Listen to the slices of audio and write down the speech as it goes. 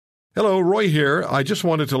Hello, Roy here. I just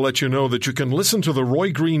wanted to let you know that you can listen to The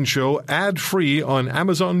Roy Green Show ad-free on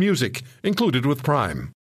Amazon Music, included with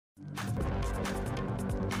Prime.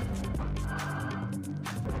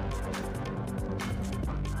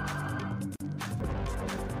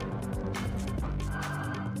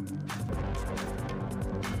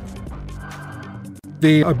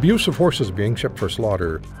 The abuse of horses being shipped for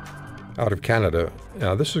slaughter out of Canada,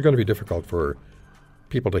 this is going to be difficult for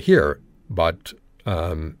people to hear, but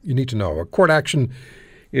you need to know. A court action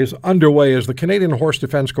is underway as the Canadian Horse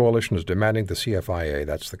Defence Coalition is demanding the CFIA,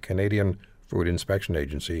 that's the Canadian Food Inspection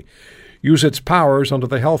Agency, use its powers under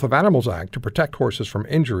the Health of Animals Act to protect horses from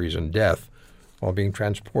injuries and death while being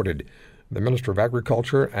transported. The Minister of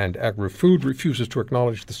Agriculture and Agri-Food refuses to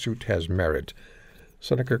acknowledge the suit has merit.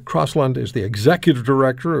 Seneca Crossland is the Executive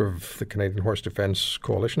Director of the Canadian Horse Defence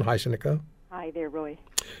Coalition. Hi, Seneca. Hi there, Roy.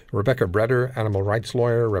 Rebecca Breder, animal rights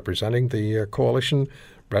lawyer representing the coalition,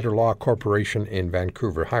 Breder Law Corporation in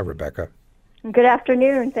Vancouver. Hi, Rebecca. Good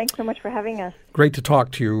afternoon. Thanks so much for having us. Great to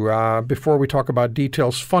talk to you. Before we talk about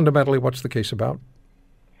details, fundamentally, what's the case about?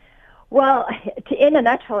 Well, in a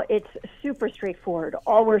nutshell, it's super straightforward.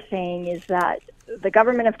 All we're saying is that the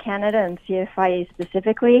Government of Canada and CFIA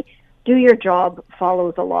specifically, do your job,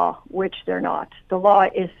 follow the law, which they're not. The law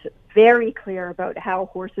is very clear about how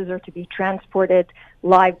horses are to be transported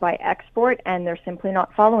live by export, and they're simply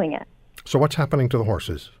not following it. So what's happening to the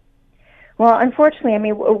horses? Well,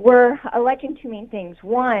 unfortunately, we're alleging two main things.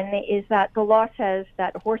 One is that the law says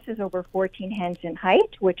that horses over 14 hands in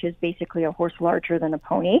height, which is basically a horse larger than a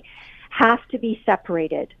pony, have to be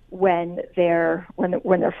separated when they're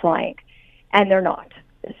flying, and they're not.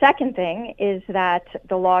 The second thing is that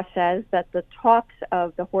the law says that the tops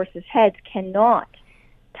of the horses' heads cannot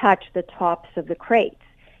touch the tops of the crates.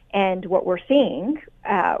 And what we're seeing,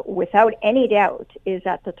 without any doubt, is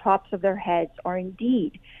that the tops of their heads are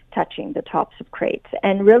indeed touching the tops of crates.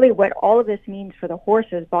 And really what all of this means for the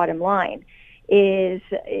horses, bottom line, is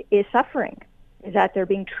suffering, is that they're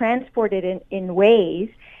being transported in ways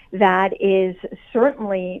that is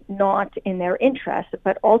certainly not in their interest,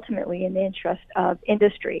 but ultimately in the interest of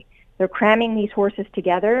industry. They're cramming these horses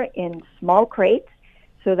together in small crates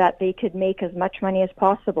so that they could make as much money as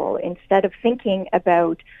possible instead of thinking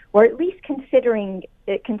about, or at least considering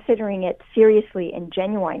it seriously and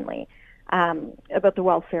genuinely about the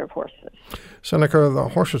welfare of horses. Seneca, the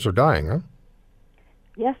horses are dying, huh?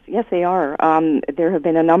 Yes, they are. There have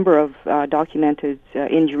been a number of documented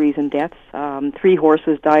injuries and deaths. 3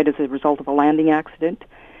 horses died as a result of a landing accident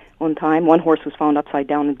one time. 1 horse was found upside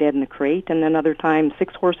down and dead in the crate, and another time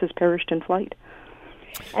 6 horses perished in flight.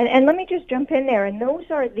 And let me just jump in there, and those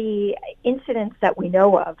are the incidents that we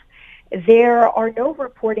know of. There are no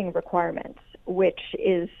reporting requirements, which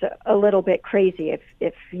is a little bit crazy.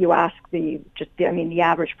 If you ask the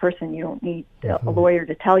average person, you don't need a lawyer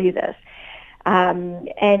to tell you this.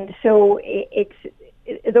 And so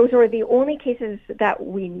those are the only cases that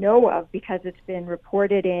we know of because it's been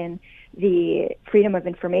reported in the Freedom of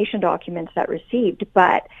Information documents that received,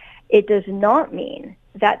 but it does not mean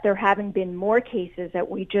that there haven't been more cases that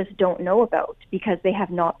we just don't know about because they have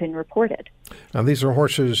not been reported. Now, these are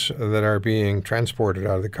horses that are being transported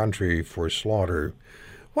out of the country for slaughter.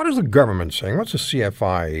 What is the government saying? What's the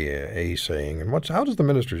CFIA saying? And how does the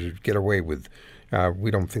minister get away with,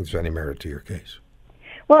 we don't think there's any merit to your case?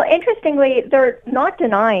 Well, interestingly, they're not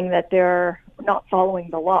denying that they're not following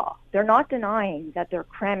the law. They're not denying that they're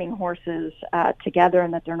cramming horses together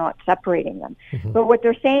and that they're not separating them. Mm-hmm. But what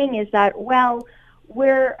they're saying is that, well,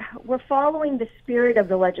 we're following the spirit of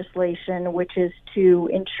the legislation, which is to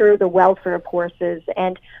ensure the welfare of horses,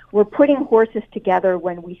 and we're putting horses together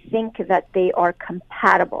when we think that they are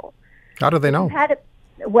compatible. How do they know?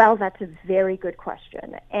 Well, that's a very good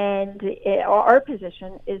question. And our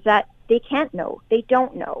position is that they can't know. They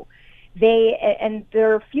don't know. And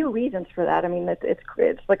there are a few reasons for that. I mean,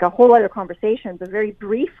 it's like a whole other conversation, but very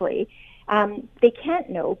briefly, they can't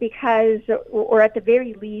know because, or at the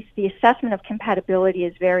very least, the assessment of compatibility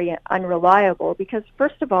is very unreliable because,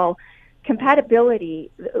 first of all,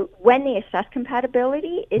 compatibility, when they assess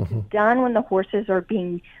compatibility, it's done when the horses are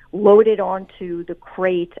being loaded onto the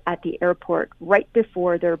crate at the airport right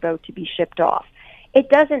before they're about to be shipped off. It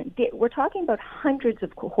doesn't, we're talking about hundreds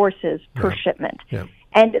of horses per shipment. Yeah.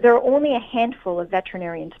 And there are only a handful of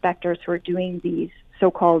veterinary inspectors who are doing these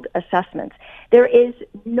so-called assessments. There is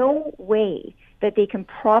no way that they can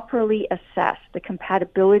properly assess the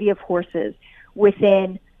compatibility of horses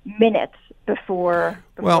within minutes before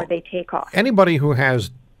they take off. Anybody who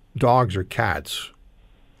has dogs or cats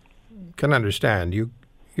can understand. You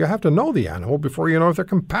You have to know the animal before you know if they're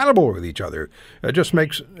compatible with each other. It just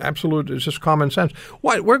makes it's just common sense.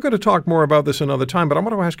 We're going to talk more about this another time, but I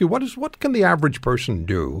want to ask you, what can the average person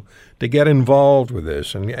do to get involved with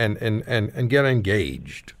this and get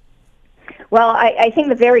engaged? Well, I think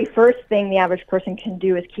the very first thing the average person can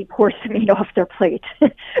do is keep horse meat off their plate,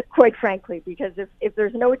 quite frankly, because if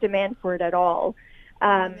there's no demand for it at all,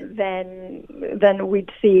 then we'd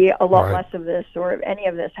see a lot less of this or any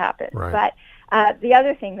of this happen. Right. But the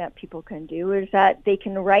other thing that people can do is that they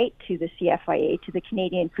can write to the CFIA, to the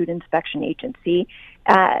Canadian Food Inspection Agency,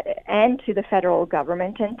 and to the federal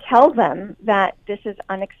government and tell them that this is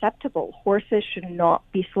unacceptable. Horses should not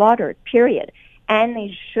be slaughtered, period. And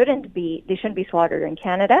they shouldn't be slaughtered in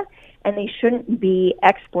Canada, and they shouldn't be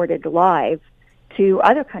exported live to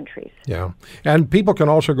other countries. Yeah. And people can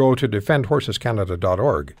also go to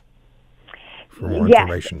defendhorsescanada.org for more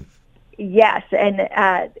information. Yes,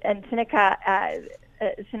 and Seneca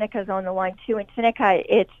is on the line too. And Seneca,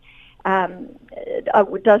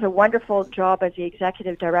 does a wonderful job as the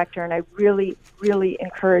executive director, and I really, really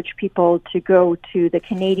encourage people to go to the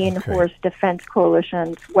Canadian Horse Defense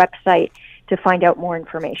Coalition's website to find out more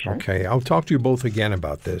information. Okay, I'll talk to you both again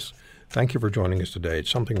about this. Thank you for joining us today.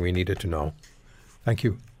 It's something we needed to know. Thank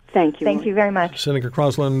you. Thank you. Thank you very much. Seneca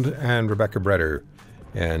Crosland and Rebecca Breder.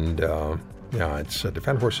 And it's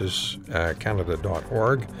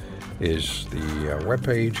defendhorsescanada.org is the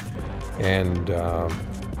webpage, and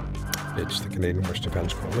it's the Canadian Horse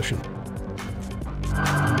Defense Coalition.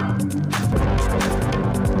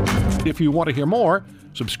 If you want to hear more,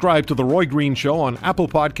 subscribe to The Roy Green Show on Apple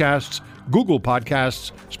Podcasts, Google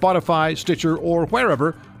Podcasts, Spotify, Stitcher, or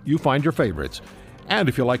wherever you find your favorites. And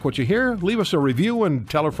if you like what you hear, leave us a review and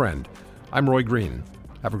tell a friend. I'm Roy Green.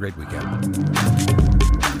 Have a great weekend.